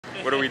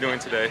What are we doing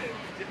today?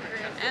 We're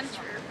in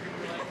Antwerp.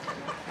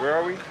 Where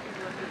are we?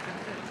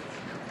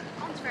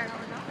 Antwerp.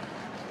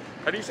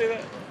 How do you say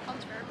that?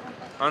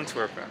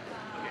 Antwerp. Antwerp.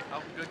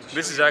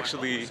 This is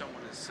actually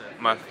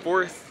my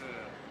fourth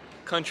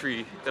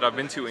country that I've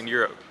been to in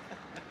Europe.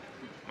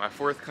 My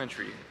fourth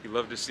country. You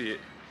love to see it.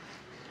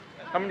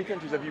 How many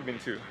countries have you been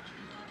to?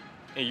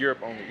 In Europe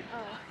only.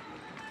 Oh.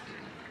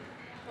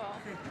 Well,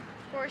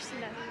 of course the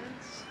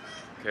Netherlands.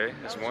 Okay,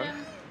 that's one.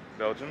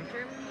 Belgium.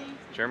 Germany.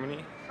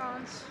 Germany.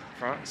 France.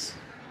 France.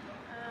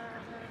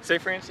 Say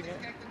France again.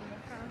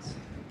 France.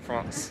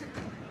 France.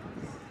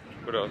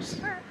 What else?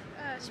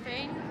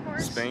 Spain, of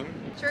course. Spain.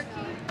 Turkey.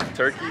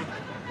 Turkey.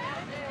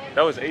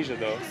 That was Asia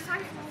though.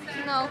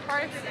 No,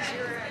 part of it is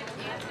Europe.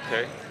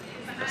 Okay.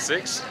 That's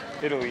 6.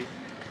 Italy.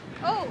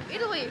 Oh,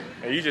 Italy.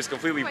 And you just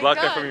completely Oh my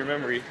blocked that God. from your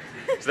memory.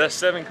 So that's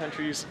 7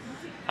 countries.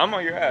 I'm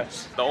on your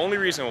ass. The only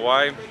reason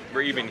why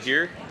we're even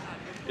here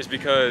is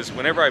because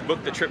whenever I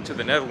booked the trip to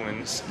the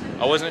Netherlands,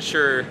 I wasn't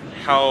sure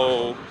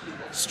how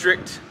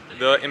strict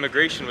the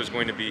immigration was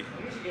going to be,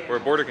 or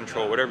border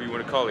control, whatever you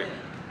want to call it.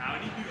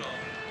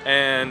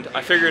 And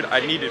I figured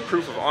I needed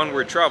proof of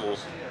onward travel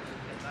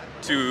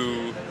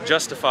to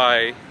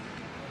justify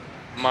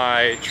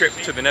my trip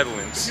to the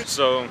Netherlands.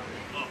 So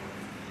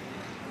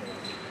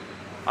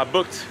I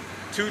booked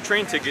 2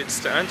 train tickets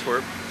to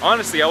Antwerp.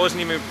 Honestly, I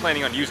wasn't even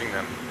planning on using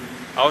them.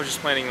 I was just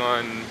planning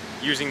on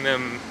using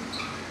them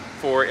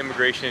for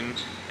immigration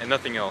and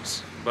nothing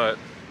else. But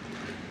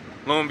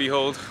lo and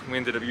behold, we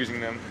ended up using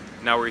them.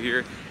 Now we're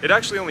here. It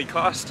actually only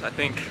cost, I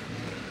think,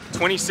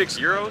 26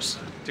 euros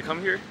to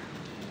come here,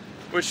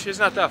 which is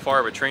not that far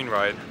of a train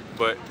ride,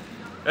 but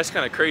that's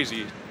kind of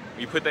crazy.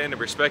 When you put that into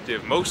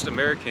perspective, most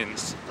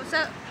Americans... Was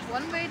that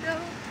one way though?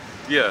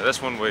 Yeah,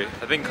 that's one way.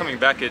 I think coming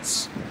back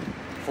it's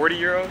 40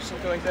 euros,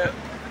 something like that.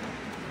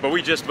 But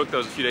we just booked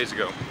those a few days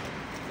ago.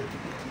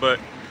 But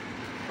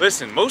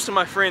listen, most of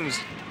my friends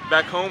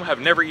back home have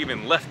never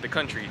even left the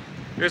country.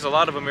 There's a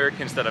lot of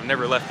Americans that have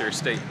never left their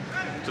state.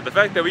 So the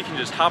fact that we can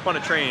just hop on a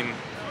train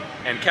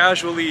and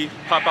casually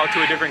pop out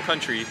to a different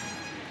country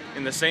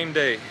in the same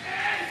day.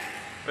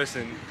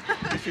 Listen,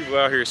 these people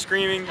out here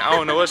screaming, I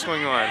don't know what's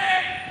going on.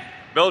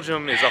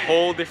 Belgium is a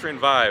whole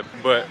different vibe,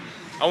 but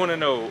I want to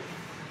know,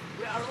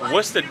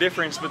 what's the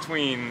difference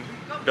between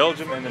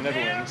Belgium and the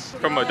Netherlands?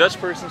 From a Dutch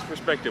person's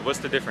perspective, what's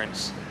the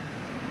difference?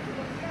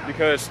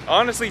 Because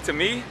honestly, to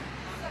me,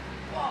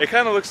 it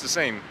kind of looks the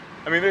same.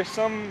 I mean, there's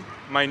some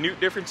minute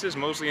differences,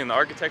 mostly in the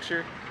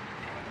architecture,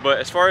 but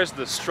as far as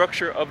the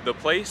structure of the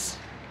place,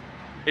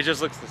 it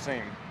just looks the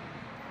same.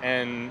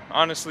 And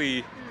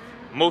honestly,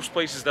 most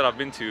places that I've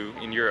been to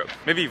in Europe,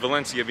 maybe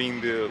Valencia being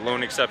the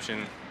lone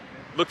exception,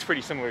 looks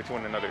pretty similar to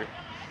one another.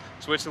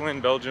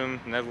 Switzerland,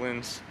 Belgium,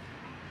 Netherlands,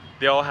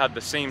 they all have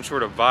the same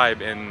sort of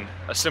vibe and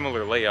a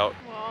similar layout.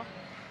 Well,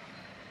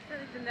 I feel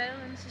like the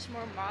Netherlands is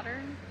more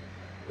modern.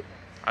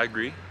 I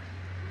agree.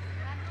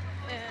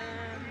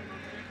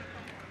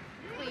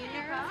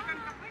 Cleaner.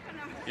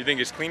 You think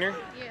it's cleaner?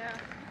 Yeah.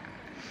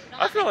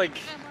 I feel like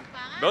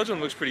Belgium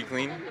looks pretty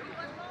clean.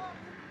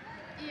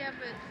 Yeah,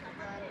 but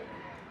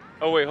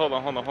Oh wait, hold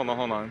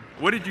on.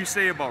 What did you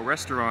say about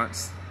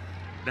restaurants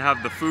that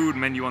have the food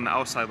menu on the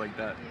outside like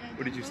that?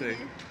 What did you say?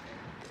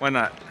 Why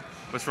not?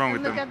 What's wrong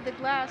with look them? at the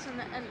glass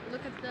and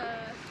look at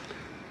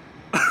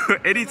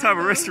the... Anytime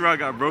a restaurant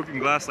got broken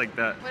glass like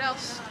that. What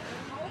else?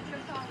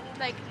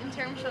 Like in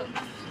terms of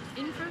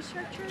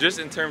infrastructure? Just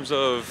in terms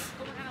of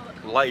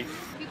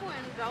life. People in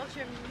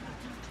Belgium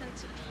tend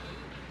to be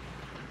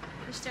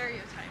the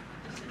stereotype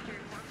is that they're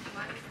more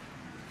polite.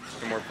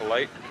 They're more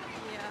polite?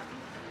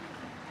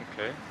 Yeah.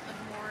 Okay. And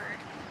more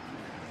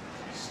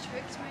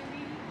strict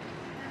maybe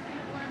than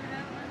people in the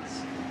Netherlands.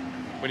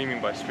 What do you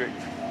mean by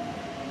strict?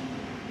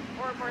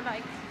 Or more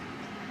like,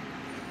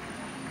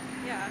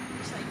 yeah,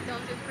 just like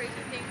don't do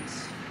crazy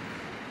things.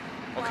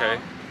 Okay.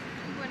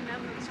 While people in the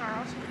Netherlands are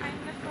also kind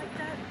of like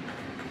that.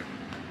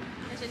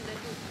 As in the do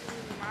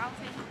normal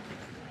thing.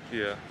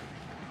 Yeah.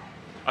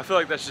 I feel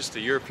like that's just a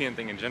European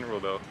thing in general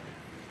though.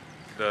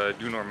 The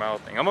do normal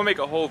thing. I'm gonna make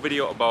a whole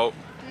video about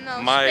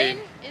No, Spain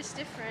is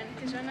different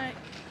because when I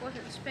was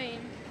in Spain,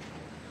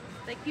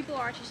 like people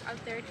are just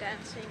out there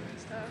dancing and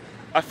stuff.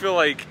 I feel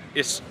like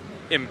it's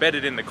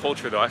embedded in the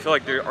culture though. I feel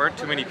like there aren't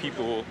too many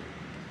people.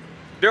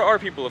 There are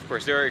people, of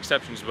course, there are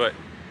exceptions, but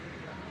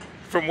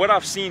from what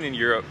I've seen in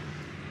Europe,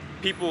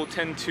 people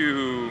tend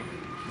to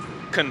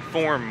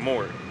conform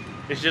more.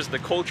 It's just the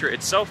culture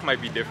itself might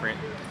be different,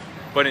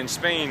 but in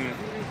Spain,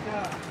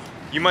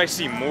 you might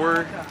see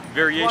more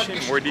variation,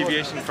 more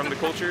deviation from the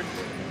culture,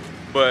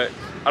 but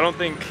I don't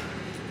think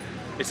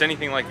it's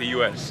anything like the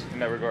US in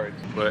that regard.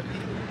 But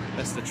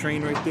that's the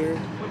train right there.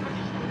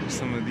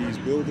 Some of these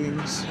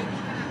buildings.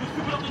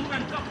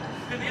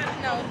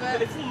 No,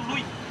 but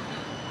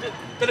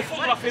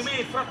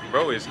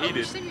Bro is heated.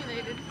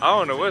 overstimulated. I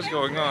don't know what's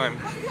going on.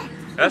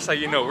 That's how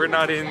you know we're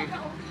not in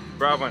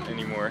Brabant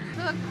anymore. I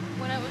feel like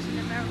when I was in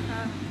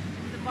America,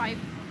 the vibe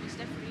was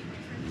definitely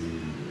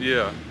different.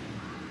 Yeah.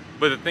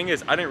 But the thing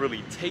is, I didn't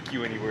really take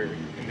you anywhere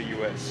in the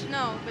US.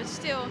 No, but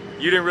still.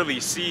 You didn't really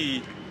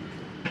see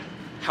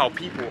how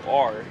people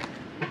are.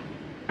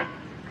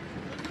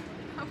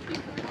 How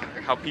people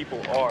are. How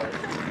people are.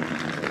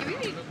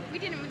 We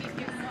didn't really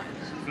do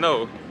much.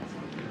 No,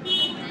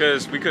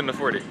 because we couldn't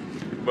afford it.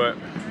 But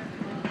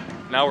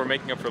now we're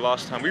making up for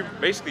lost time. We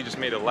basically just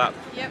made a lap.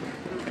 Yep.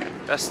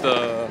 That's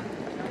the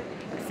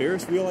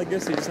Ferris wheel, I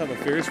guess. They just have a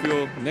Ferris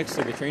wheel next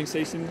to the train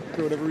station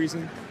for whatever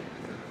reason.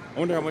 I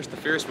wonder how much the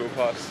Ferris wheel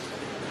costs.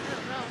 I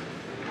don't know.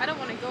 I don't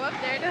want to go up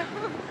there though.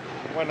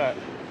 Why not?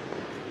 I'm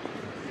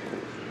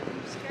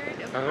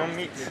scared of I don't heights.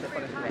 need- It's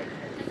very high.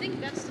 I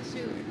think that's the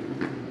zoo.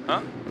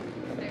 Huh?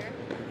 There.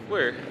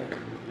 Where?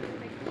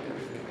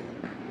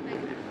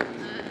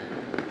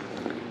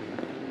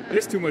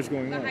 There's too much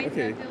going on. Behind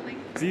Okay. that building.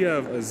 So you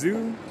have a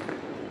zoo,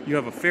 you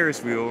have a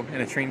Ferris wheel,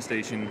 and a train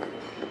station.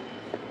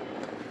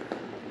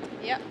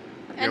 Yep. Yeah,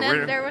 And where-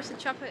 then there was a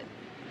chocolate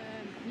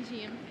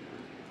museum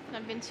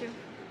I've been to.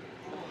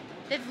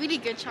 They have really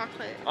good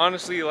chocolate.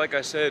 Honestly, like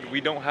I said,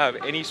 we don't have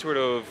any sort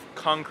of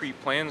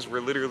concrete plans. We're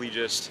literally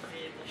just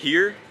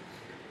here,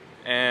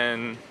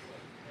 and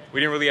we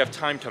didn't really have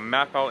time to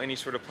map out any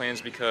sort of plans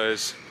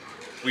because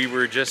we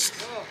were just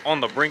on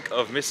the brink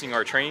of missing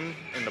our train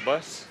in the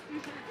bus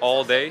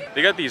all day.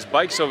 They got these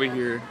bikes over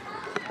here.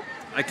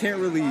 I can't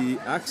really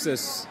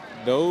access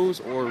those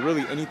or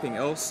really anything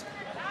else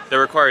that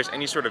requires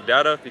any sort of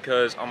data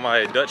because on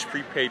my Dutch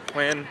prepaid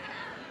plan,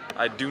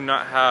 I do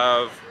not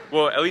have,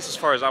 well, at least as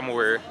far as I'm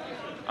aware,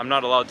 I'm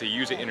not allowed to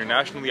use it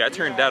internationally. I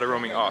turned data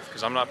roaming off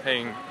because I'm not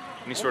paying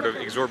any sort of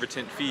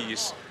exorbitant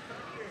fees.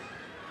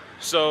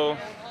 So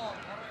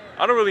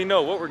I don't really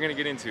know what we're gonna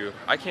get into.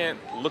 I can't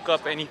look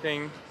up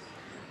anything.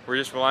 We're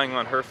just relying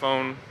on her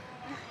phone,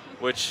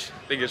 which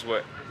I think is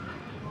what,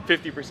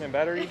 50%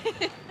 battery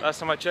last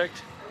time I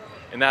checked,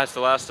 and that has to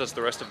last us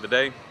the rest of the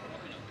day.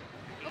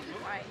 We'll be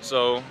fine.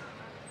 So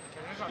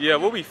yeah,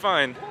 we'll be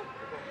fine,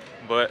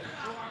 but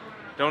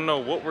don't know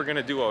what we're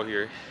gonna do out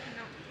here.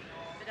 No.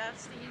 But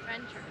that's the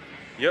adventure.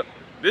 Yep,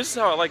 this is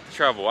how I like to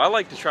travel. I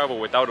like to travel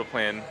without a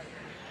plan.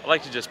 I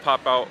like to just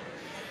pop out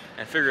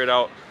and figure it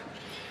out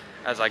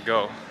as I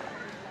go.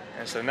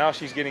 And so now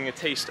she's getting a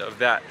taste of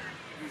that,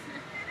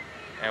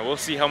 and we'll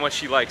see how much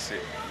she likes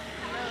it.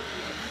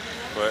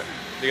 But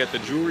they got the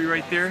jewelry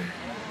right there.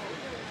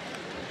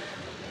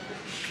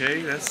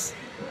 Okay, that's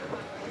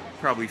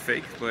probably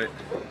fake, but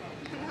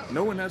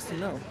no one has to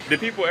know. Did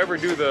people ever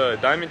do the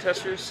diamond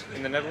testers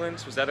in the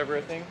Netherlands? Was that ever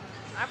a thing?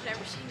 I've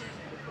never seen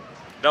it.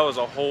 That was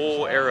a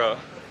whole era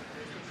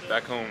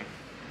back home.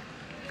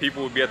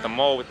 People would be at the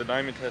mall with the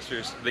diamond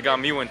testers. They got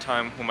me one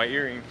time with my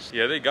earrings.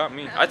 Yeah, they got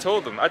me. I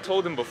told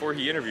him before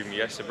he interviewed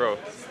me. I said, bro,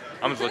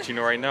 I'm gonna let you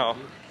know right now.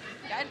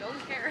 I don't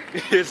care.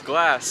 It's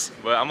glass,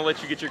 but I'm gonna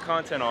let you get your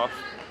content off.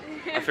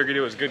 I figured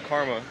it was good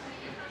karma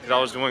because I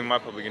was doing my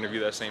public interview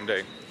that same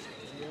day.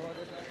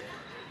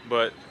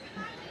 But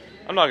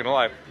I'm not gonna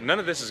lie, none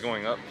of this is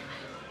going up.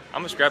 I'm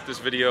gonna scrap this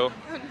video.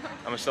 I'm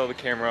gonna sell the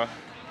camera.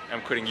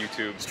 I'm quitting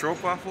YouTube.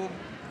 Stroopwafel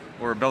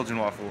or a Belgian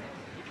waffle?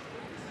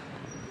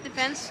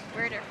 Depends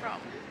where they're from.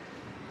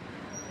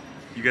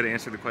 You gotta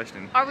answer the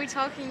question. Are we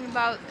talking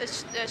about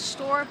a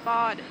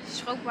store-bought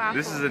stroopwafel?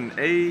 This is an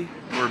A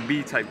or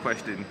B type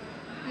question.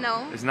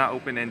 No. It's not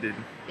open-ended.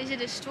 Is it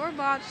a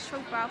store-bought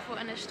stroopwafel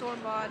and a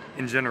store-bought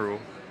In general,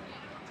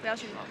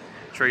 Belgian waffle?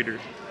 trader.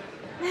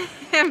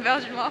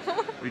 Belgian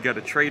waffle. We got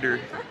a trader.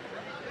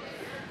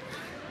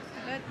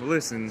 But Well,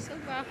 listen,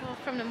 stroopwafel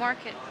from the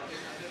market.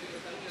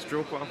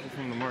 stroopwafel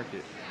from the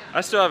market.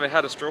 I still haven't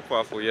had a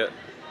stroopwafel yet.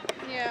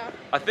 Yeah.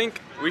 I think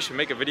we should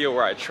make a video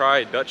where I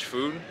try Dutch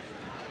food.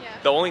 Yeah.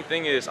 The only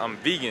thing is I'm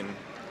vegan,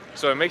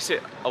 so it makes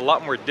it a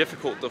lot more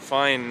difficult to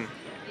find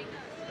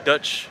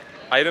Dutch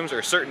items,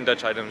 or certain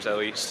Dutch items at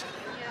least.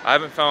 Yeah. I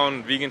haven't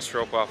found vegan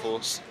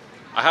stroopwafels.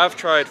 I have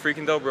tried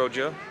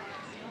frikandel.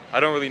 I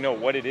don't really know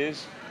what it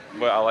is,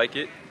 but I like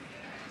it.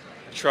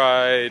 I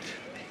tried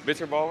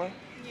bitterballen,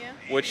 Yeah.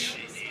 which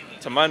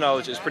to my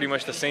knowledge is pretty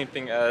much the same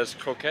thing as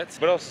croquettes.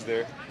 What else is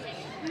there?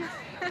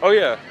 Oh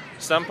yeah,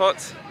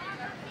 stamppot,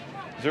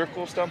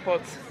 zirkel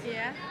stamppot.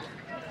 Yeah.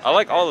 I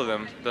like all of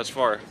them thus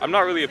far. I'm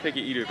not really a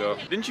picky eater though.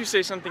 Didn't you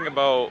say something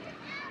about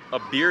a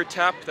beer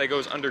tap that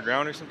goes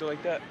underground or something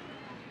like that?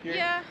 Here?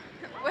 Yeah.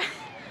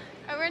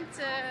 I went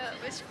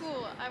with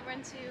school. I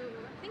went to,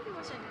 I think it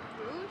was in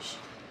Bruges.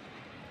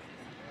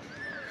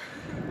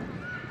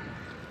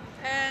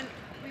 And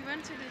we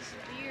went to this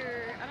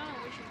beer, I don't know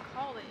what you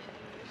call it in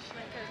English,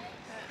 like a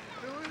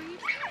brewery.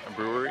 A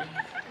brewery?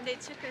 And they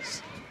took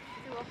us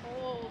through a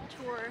whole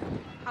tour,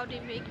 how they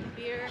make the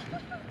beer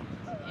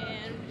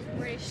and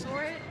where they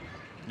store it,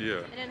 Yeah.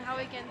 and then how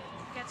it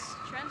gets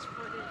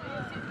transported.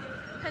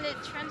 And it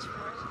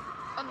transports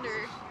under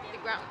the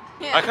ground.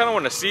 Yeah. I kind of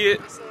want to see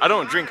it. I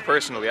don't drink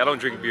personally. I don't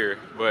drink beer,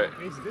 but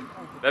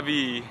that'd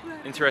be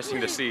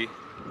interesting to see.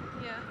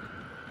 Yeah.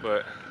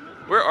 But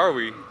where are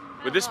we?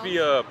 Would this be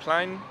a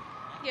plein?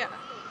 Yeah.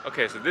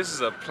 Okay, so this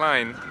is a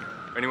plein.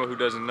 For anyone who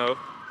doesn't know,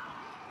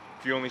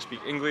 if you only speak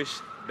English,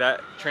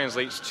 that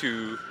translates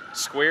to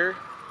square,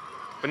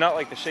 but not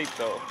like the shape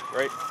though,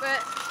 right?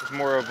 But It's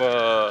more of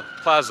a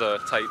plaza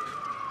type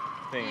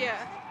thing.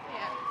 yeah,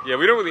 yeah. Yeah,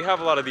 we don't really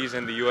have a lot of these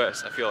in the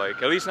US, I feel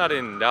like. At least not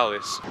in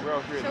Dallas. We're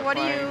out here in So the what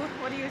plain.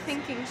 are you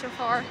thinking so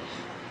far?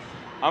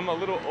 I'm a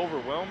little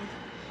overwhelmed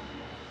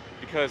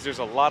because there's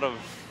a lot of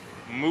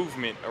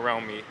movement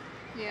around me.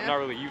 Yeah. I'm not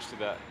really used to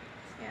that.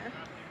 Yeah.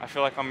 I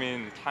feel like I'm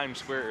in Times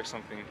Square or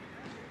something.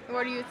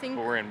 What do you think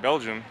But we're in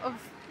Belgium. of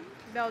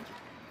Belgium?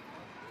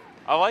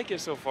 I like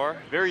it so far.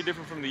 Very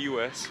different from the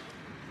US.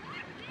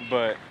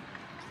 But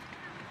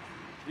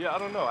yeah, I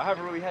don't know. I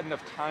haven't really had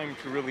enough time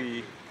to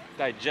really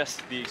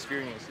digest the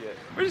experience yet.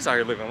 We're just out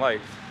here living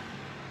life.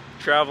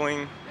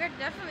 Traveling. We're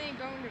definitely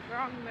going the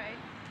wrong way.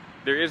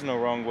 There is no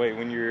wrong way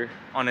when you're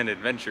on an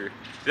adventure.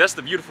 That's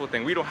the beautiful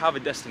thing. We don't have a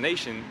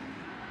destination,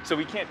 so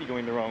we can't be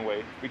going the wrong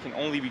way. We can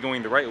only be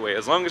going the right way.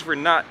 As long as we're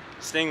not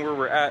staying where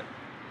we're at,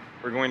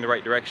 we're going the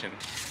right direction.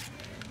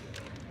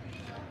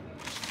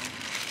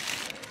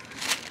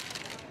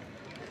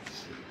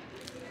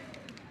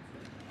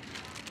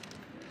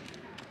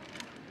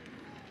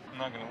 I'm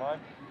not gonna lie.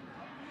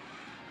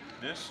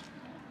 This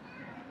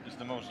is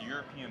the most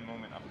European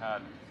moment I've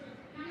had.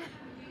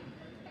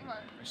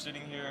 We're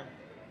sitting here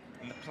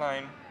in the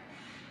plain,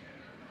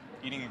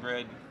 eating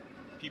bread,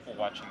 people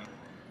watching.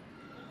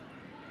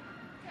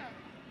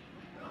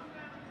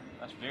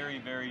 That's very,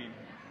 very,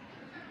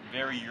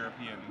 very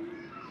European.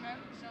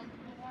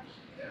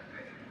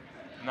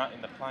 Not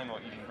in the plain while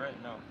eating bread,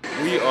 no.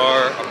 We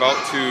are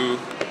about to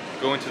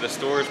go into the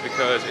stores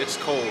because it's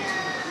cold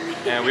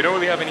and we don't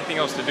really have anything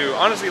else to do.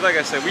 Honestly, like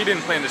I said, we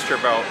didn't plan this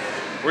trip out.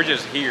 We're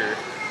just here,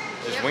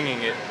 just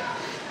winging it.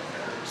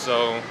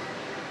 So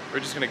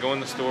we're just gonna go in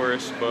the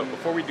stores, but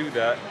before we do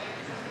that,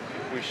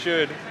 we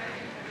should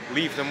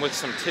leave them with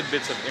some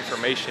tidbits of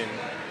information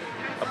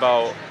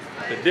about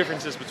the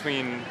differences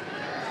between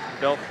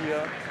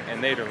Belgium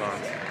and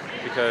Netherlands,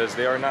 because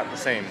they are not the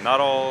same. Not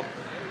all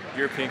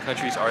European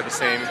countries are the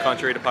same,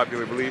 contrary to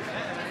popular belief.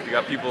 You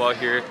got people out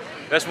here.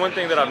 That's one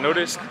thing that I've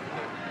noticed.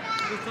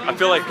 I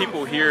feel like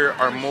people here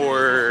are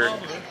more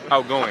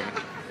outgoing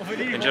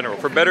in general,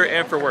 for better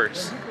and for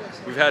worse.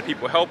 We've had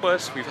people help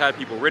us, we've had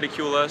people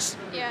ridicule us,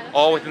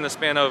 all within the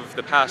span of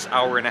the past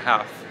hour and a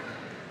half.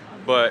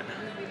 But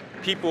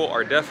people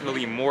are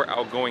definitely more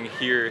outgoing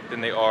here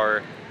than they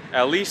are,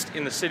 at least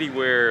in the city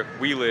where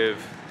we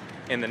live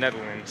in the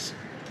Netherlands,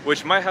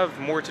 which might have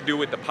more to do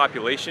with the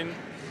population.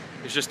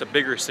 It's just a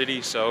bigger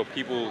city, so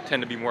people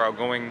tend to be more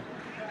outgoing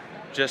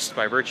just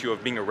by virtue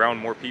of being around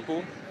more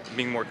people,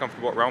 being more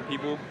comfortable around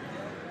people.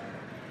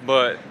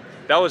 But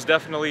that was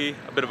definitely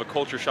a bit of a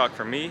culture shock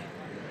for me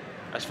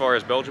as far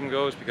as Belgium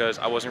goes, because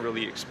I wasn't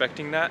really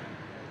expecting that.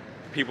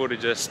 People to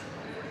just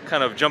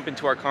kind of jump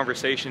into our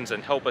conversations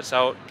and help us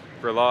out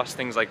if we're lost,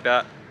 things like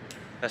that.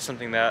 That's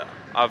something that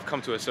I've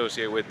come to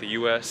associate with the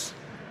US.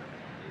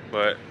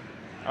 But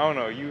I don't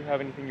know, you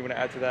have anything you want to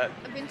add to that?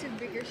 I've been to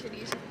bigger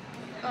cities,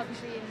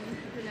 obviously in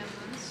the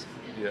Netherlands.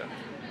 Yeah.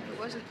 It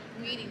wasn't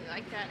really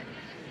like that.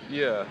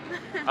 Yeah.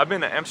 I've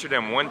been to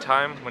Amsterdam one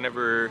time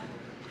whenever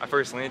I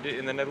first landed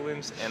in the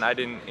Netherlands, and I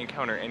didn't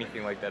encounter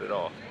anything like that at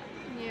all.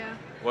 Yeah.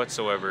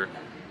 Whatsoever.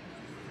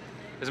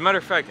 As a matter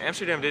of fact,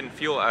 Amsterdam didn't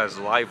feel as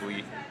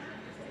lively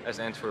as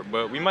Antwerp,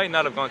 but we might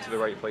not have gone to the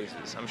right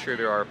places. I'm sure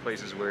there are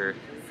places where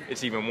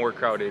it's even more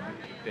crowded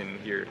than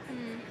here.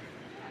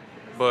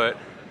 But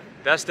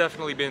that's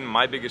definitely been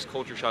my biggest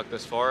culture shock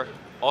thus far.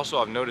 Also,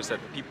 I've noticed that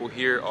the people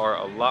here are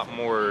a lot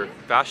more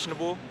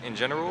fashionable in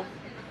general.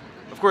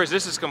 Of course,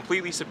 this is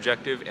completely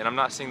subjective, and I'm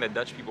not saying that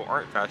Dutch people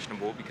aren't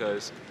fashionable,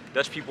 because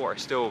Dutch people are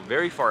still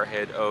very far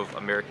ahead of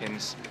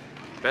Americans,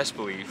 best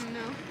believe. No.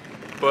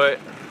 But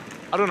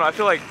I don't know, I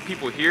feel like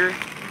people here,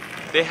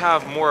 they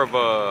have more of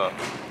a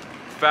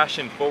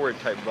fashion forward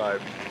type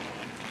vibe.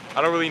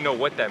 I don't really know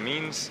what that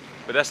means,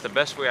 but that's the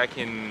best way I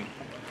can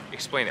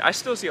explain it. I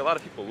still see a lot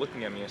of people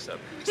looking at me and stuff.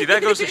 See,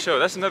 that goes to show,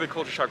 that's another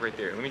culture shock right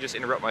there. Let me just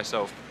interrupt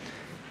myself.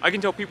 I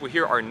can tell people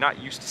here are not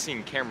used to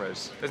seeing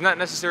cameras. It's not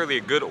necessarily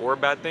a good or a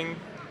bad thing,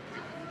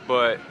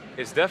 but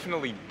it's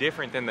definitely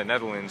different than the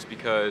Netherlands,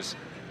 because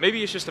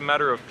maybe it's just a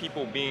matter of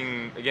people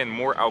being, again,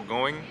 more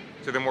outgoing,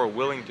 so they're more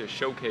willing to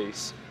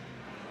showcase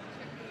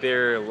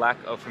their lack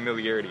of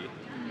familiarity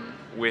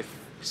with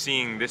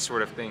seeing this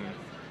sort of thing.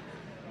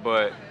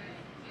 But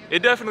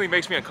it definitely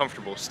makes me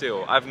uncomfortable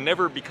still. I've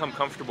never become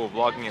comfortable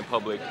vlogging in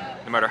public,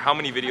 no matter how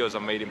many videos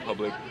I've made in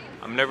public.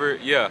 I'm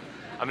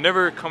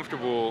never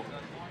comfortable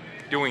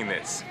doing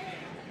this.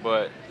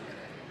 But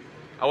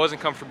I wasn't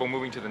comfortable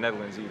moving to the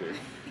Netherlands either.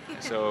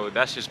 So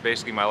that's just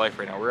basically my life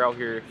right now. We're out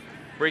here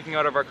breaking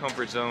out of our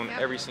comfort zone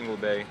every single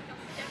day.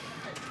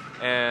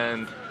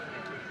 And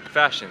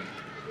fashion.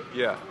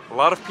 Yeah, a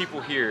lot of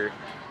people here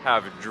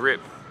have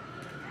drip.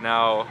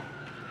 Now,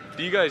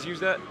 do you guys use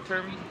that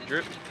term,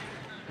 drip?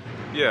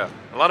 Yeah,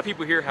 a lot of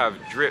people here have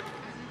drip,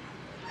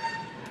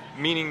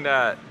 meaning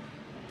that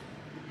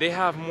they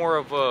have more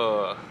of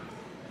a,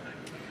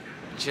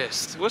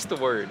 just, what's the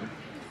word?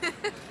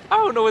 I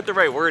don't know what the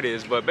right word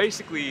is, but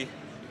basically,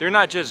 they're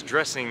not just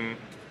dressing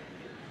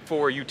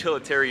for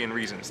utilitarian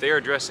reasons. They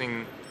are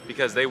dressing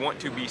because they want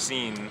to be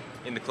seen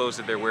in the clothes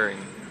that they're wearing.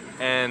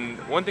 And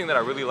one thing that I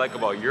really like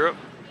about Europe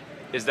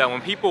is that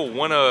when people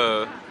want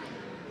to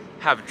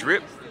have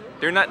drip,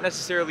 they're not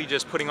necessarily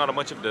just putting on a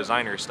bunch of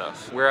designer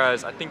stuff.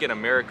 Whereas I think in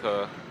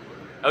America,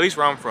 at least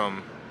where I'm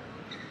from,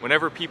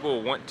 whenever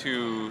people want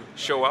to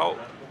show out,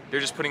 they're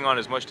just putting on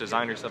as much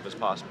designer stuff as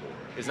possible.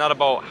 It's not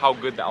about how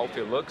good the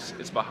outfit looks,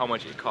 it's about how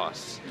much it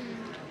costs.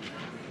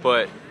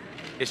 But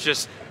it's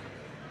just,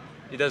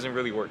 it doesn't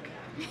really work.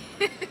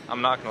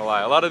 I'm not gonna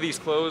lie. A lot of these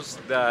clothes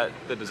that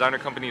the designer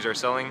companies are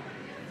selling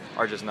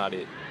are just not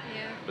it.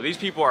 Yeah. But these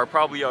people are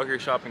probably out here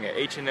shopping at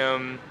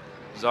H&M,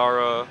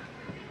 Zara,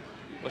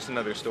 what's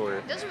another store?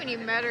 It doesn't really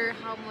matter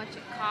how much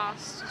it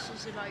costs. It's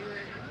just about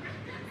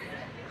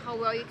how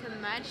well you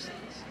can match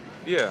things.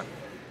 Yeah.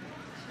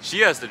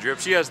 She has the drip.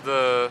 She has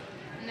the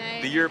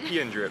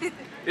European drip.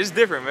 It's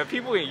different, man.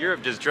 People in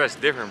Europe just dress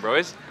different, bro.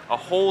 It's a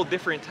whole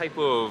different type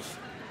of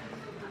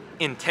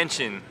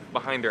intention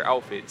behind their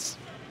outfits.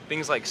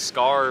 Things like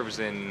scarves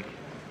and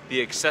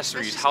the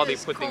accessories, how they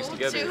put things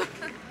together.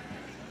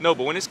 No,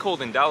 but when it's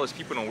cold in Dallas,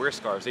 people don't wear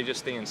scarves. They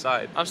just stay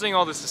inside. I'm saying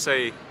all this to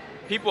say,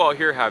 people out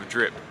here have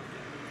drip.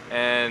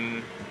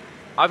 And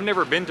I've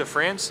never been to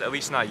France, at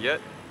least not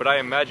yet, but I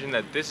imagine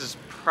that this is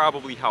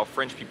probably how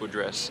French people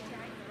dress.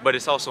 But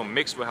it's also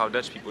mixed with how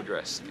Dutch people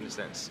dress, in a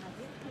sense.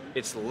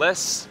 It's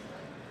less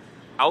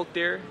out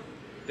there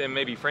than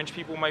maybe French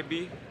people might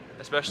be,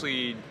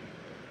 especially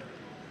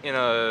in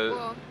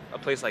a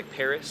place like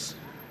Paris,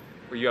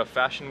 where you have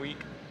Fashion Week.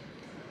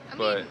 I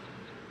mean,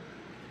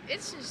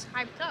 it's just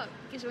hyped up,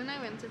 because when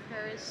I went to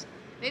Paris,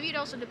 maybe it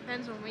also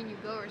depends on when you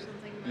go or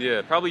something.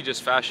 Yeah, probably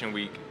just Fashion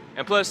Week.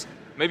 And plus,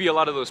 maybe a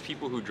lot of those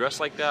people who dress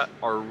like that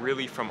are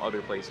really from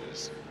other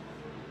places.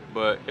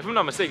 But if I'm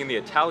not mistaken, the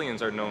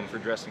Italians are known for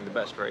dressing the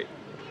best, right?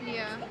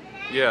 Yeah.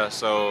 Yeah,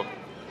 so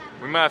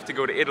we might have to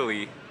go to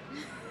Italy.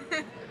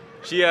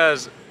 She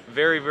has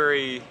very,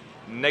 very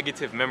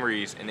negative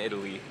memories in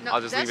Italy. No,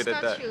 I'll just leave it at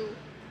that. That's not true.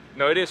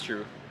 No, it is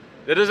true.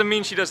 That doesn't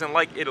mean she doesn't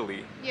like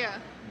Italy. Yeah.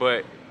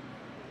 But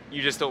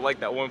you just don't like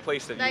that one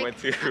place that you went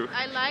to.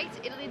 I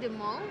liked Italy the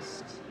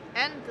most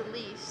and the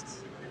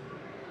least.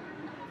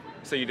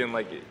 So you didn't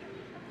like it?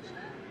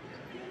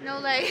 No,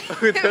 like...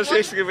 That's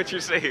basically what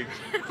you're saying.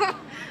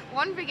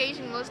 One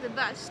vacation was the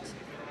best,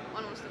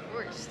 one was the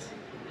worst.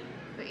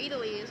 But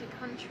Italy as a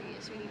country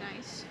is really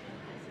nice.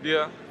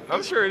 Yeah,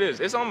 I'm sure it is.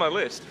 It's on my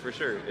list, for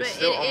sure. It's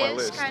still on my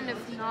list. But it is kind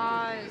of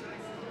not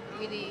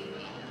really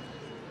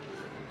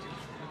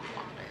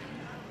modern.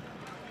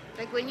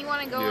 Like when you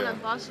want to go on a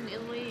bus in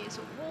Italy, it's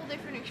a whole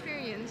different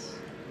experience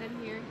than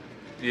here.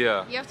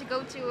 Yeah. You have to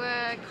go to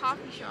a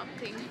coffee shop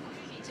thing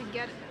to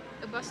get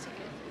a bus ticket.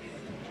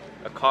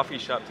 A coffee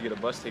shop to get a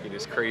bus ticket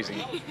is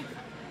crazy.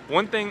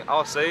 One thing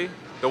I'll say,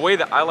 the way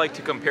that I like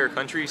to compare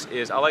countries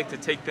is I like to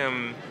take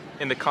them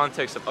in the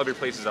context of other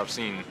places I've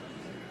seen.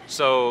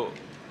 So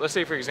let's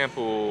say, for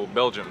example,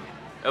 Belgium,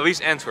 at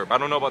least Antwerp. I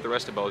don't know about the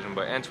rest of Belgium,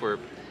 but Antwerp,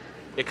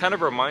 it kind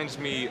of reminds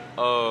me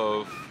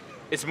of,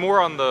 it's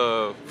more on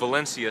the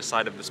Valencia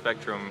side of the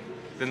spectrum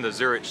than the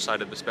Zurich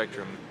side of the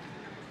spectrum.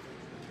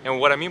 And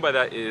what I mean by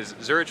that is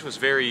Zurich was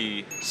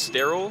very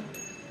sterile.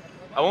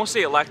 I won't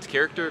say it lacked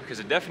character, because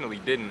it definitely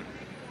didn't,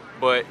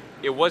 but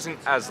it wasn't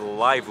as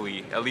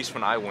lively, at least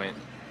when I went.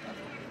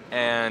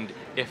 And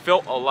it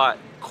felt a lot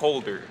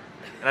colder.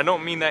 And I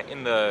don't mean that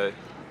in the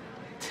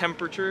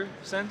temperature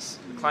sense,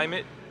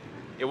 climate.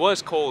 It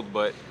was cold,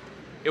 but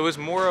it was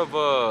more of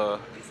a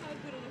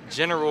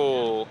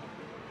general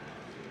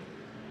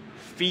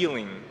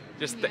feeling.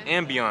 Just the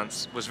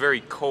ambiance was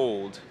very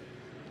cold.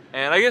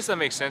 And I guess that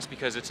makes sense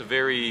because it's a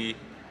very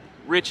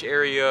rich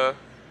area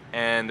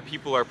and the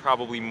people are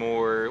probably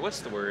more, what's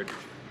the word?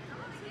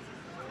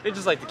 They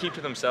just like to keep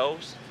to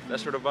themselves, that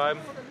sort of vibe.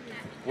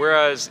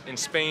 Whereas in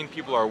Spain,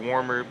 people are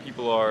warmer,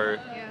 people are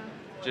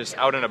just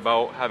out and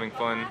about having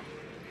fun.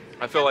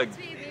 I feel like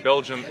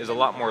Belgium is a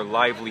lot more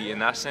lively in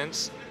that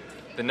sense.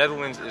 The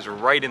Netherlands is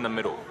right in the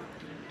middle.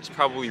 It's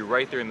probably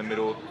right there in the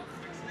middle.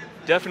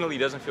 Definitely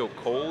doesn't feel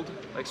cold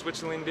like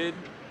Switzerland did,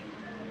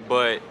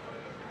 but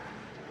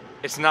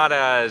it's not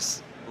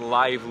as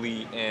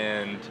lively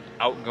and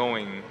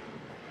outgoing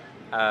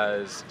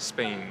as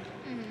Spain,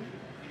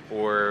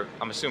 or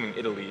I'm assuming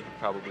Italy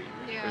probably,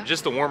 or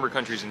just the warmer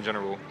countries in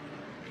general.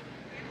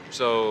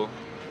 So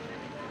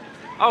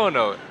I don't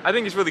know, I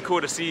think it's really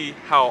cool to see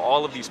how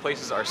all of these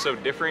places are so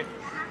different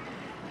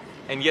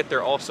and yet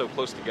they're all so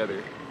close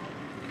together,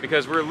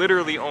 because we're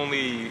literally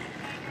only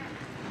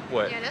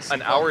what,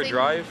 an hour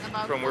drive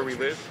from where we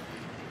live.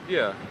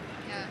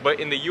 But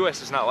in the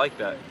US it's not like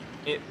that.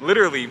 It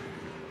literally,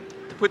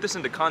 to put this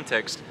into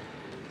context,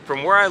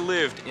 from where I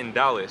lived in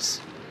Dallas,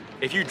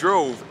 if you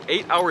drove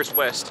 8 hours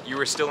west, you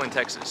were still in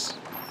Texas.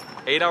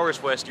 8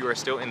 hours west, you are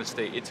still in the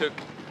state. It took,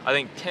 I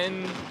think,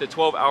 10 to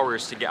 12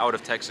 hours to get out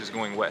of Texas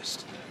going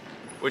west,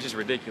 which is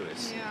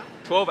ridiculous.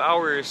 12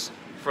 hours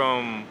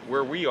from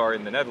where we are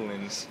in the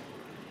Netherlands,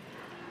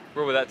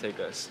 where would that take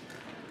us?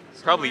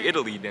 Probably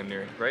Italy, damn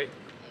near, right?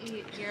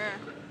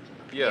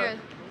 Yeah.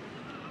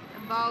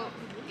 About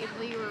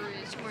Italy or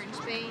somewhere in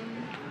Spain.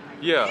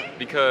 Yeah,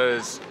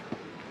 because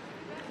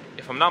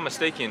if I'm not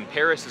mistaken,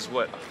 Paris is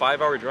what, a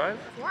 5-hour drive?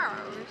 4 hours,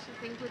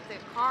 I think, with the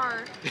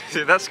car.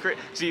 That's great.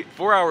 See,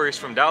 4 hours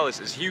from Dallas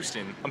is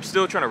Houston. I'm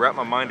still trying to wrap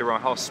my mind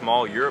around how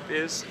small Europe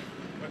is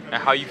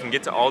and how you can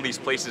get to all these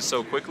places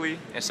so quickly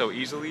and so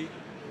easily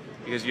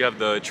because you have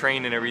the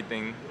train and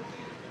everything.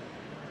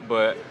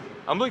 But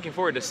I'm looking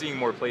forward to seeing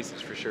more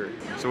places for sure.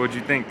 So what'd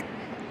you think?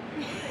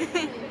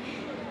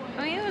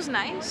 I mean, it was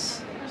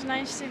nice. It was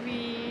nice to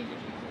be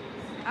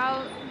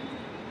out,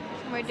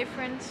 somewhere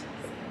different.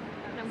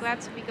 And I'm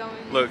glad to be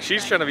going. Look,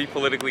 she's trying to be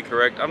politically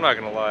correct. I'm not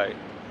gonna lie.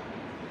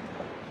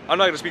 I'm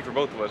not gonna speak for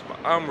both of us, but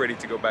I'm ready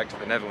to go back to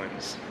the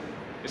Netherlands.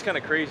 It's kind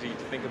of crazy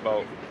to think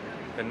about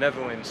the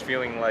Netherlands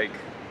feeling like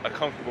a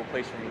comfortable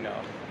place for me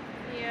now.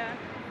 Yeah.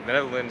 The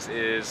Netherlands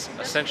is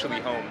essentially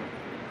home.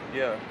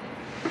 Yeah.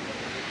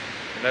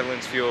 The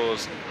Netherlands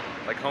feels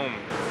like home.